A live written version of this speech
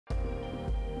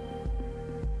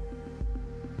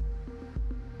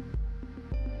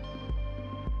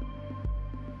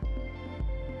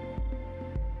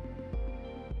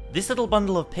This little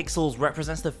bundle of pixels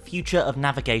represents the future of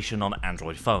navigation on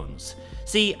Android phones.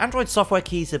 See, Android software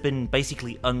keys have been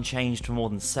basically unchanged for more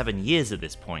than 7 years at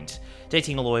this point,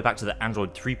 dating all the way back to the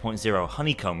Android 3.0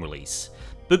 Honeycomb release.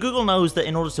 But Google knows that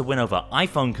in order to win over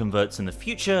iPhone converts in the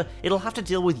future, it'll have to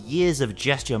deal with years of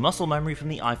gesture muscle memory from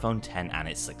the iPhone X and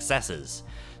its successors.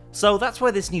 So that's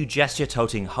where this new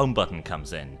gesture-toting home button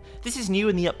comes in. This is new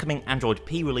in the upcoming Android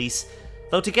P release,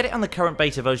 though to get it on the current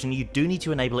beta version you do need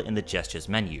to enable it in the gestures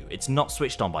menu. It's not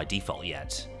switched on by default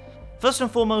yet. First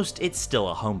and foremost, it's still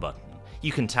a home button.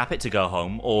 You can tap it to go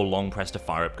home, or long press to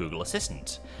fire up Google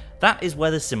Assistant. That is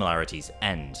where the similarities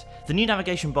end. The new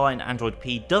navigation bar in Android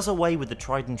P does away with the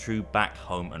tried and true back,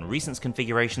 home and recents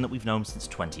configuration that we've known since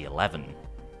 2011.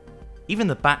 Even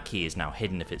the back key is now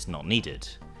hidden if it's not needed.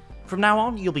 From now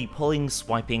on, you'll be pulling,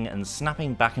 swiping and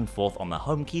snapping back and forth on the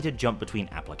home key to jump between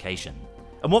applications.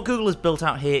 And what Google has built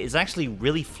out here is actually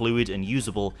really fluid and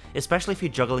usable, especially if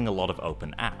you're juggling a lot of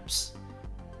open apps.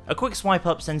 A quick swipe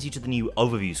up sends you to the new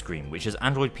overview screen, which is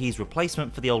Android P's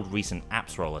replacement for the old recent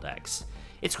apps Rolodex.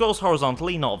 It scrolls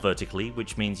horizontally, not vertically,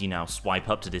 which means you now swipe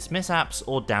up to dismiss apps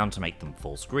or down to make them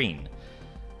full screen.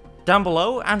 Down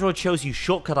below, Android shows you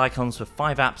shortcut icons for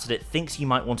 5 apps that it thinks you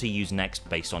might want to use next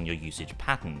based on your usage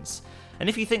patterns. And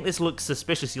if you think this looks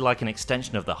suspiciously like an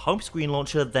extension of the home screen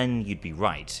launcher, then you'd be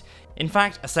right. In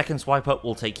fact, a second swipe up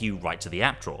will take you right to the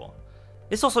app drawer.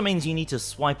 This also means you need to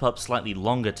swipe up slightly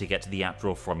longer to get to the app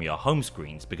drawer from your home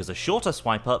screens, because a shorter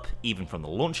swipe up, even from the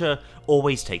launcher,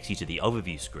 always takes you to the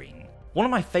overview screen. One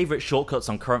of my favourite shortcuts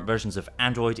on current versions of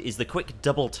Android is the quick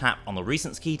double tap on the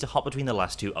Recents key to hop between the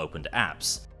last 2 opened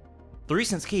apps. The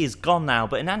Recents key is gone now,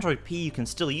 but in Android P you can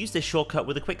still use this shortcut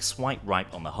with a quick swipe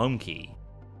right on the home key.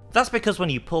 That's because when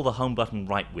you pull the home button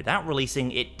right without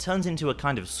releasing, it turns into a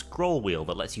kind of scroll wheel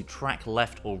that lets you track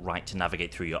left or right to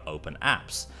navigate through your open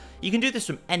apps. You can do this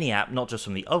from any app, not just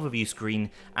from the overview screen,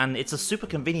 and it's a super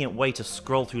convenient way to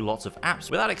scroll through lots of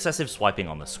apps without excessive swiping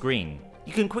on the screen.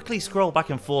 You can quickly scroll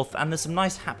back and forth, and there's some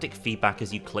nice haptic feedback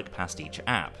as you click past each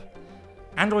app.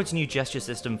 Android's new gesture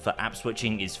system for app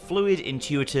switching is fluid,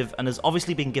 intuitive, and has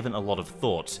obviously been given a lot of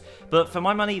thought, but for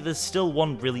my money there's still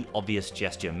one really obvious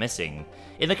gesture missing.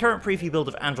 In the current preview build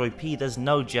of Android P there's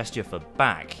no gesture for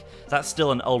back. That's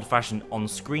still an old-fashioned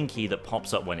on-screen key that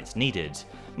pops up when it's needed.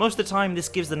 Most of the time this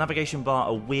gives the navigation bar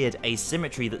a weird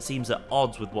asymmetry that seems at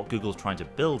odds with what Google's trying to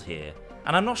build here,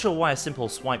 and I'm not sure why a simple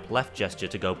swipe left gesture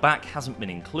to go back hasn't been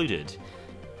included.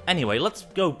 Anyway, let's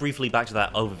go briefly back to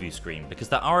that overview screen, because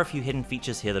there are a few hidden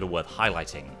features here that are worth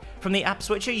highlighting. From the app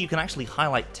switcher, you can actually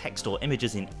highlight text or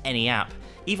images in any app,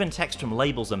 even text from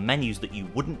labels and menus that you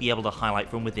wouldn't be able to highlight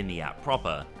from within the app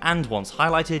proper. And once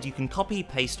highlighted, you can copy,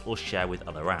 paste, or share with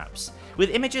other apps.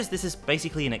 With images, this is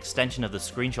basically an extension of the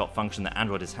screenshot function that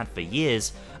Android has had for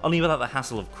years, only without the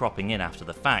hassle of cropping in after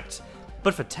the fact.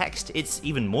 But for text, it's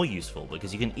even more useful,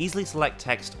 because you can easily select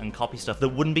text and copy stuff that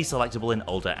wouldn't be selectable in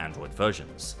older Android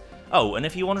versions. Oh, and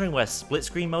if you're wondering where split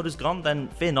screen mode has gone, then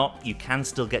fear not, you can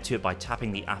still get to it by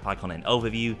tapping the app icon in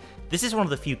Overview. This is one of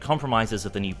the few compromises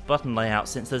of the new button layout,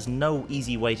 since there's no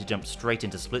easy way to jump straight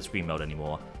into split screen mode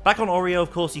anymore. Back on Oreo,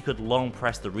 of course, you could long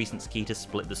press the Recents key to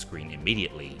split the screen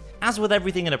immediately. As with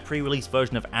everything in a pre-release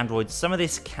version of Android, some of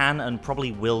this can and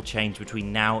probably will change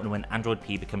between now and when Android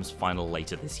P becomes final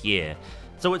later this year.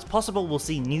 So it's possible we'll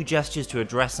see new gestures to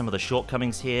address some of the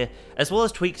shortcomings here, as well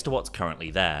as tweaks to what's currently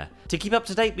there. To keep up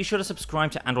to date, be sure to subscribe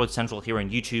to Android Central here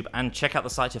on YouTube, and check out the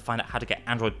site to find out how to get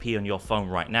Android P on your phone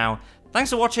right now.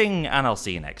 Thanks for watching, and I'll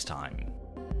see you next time.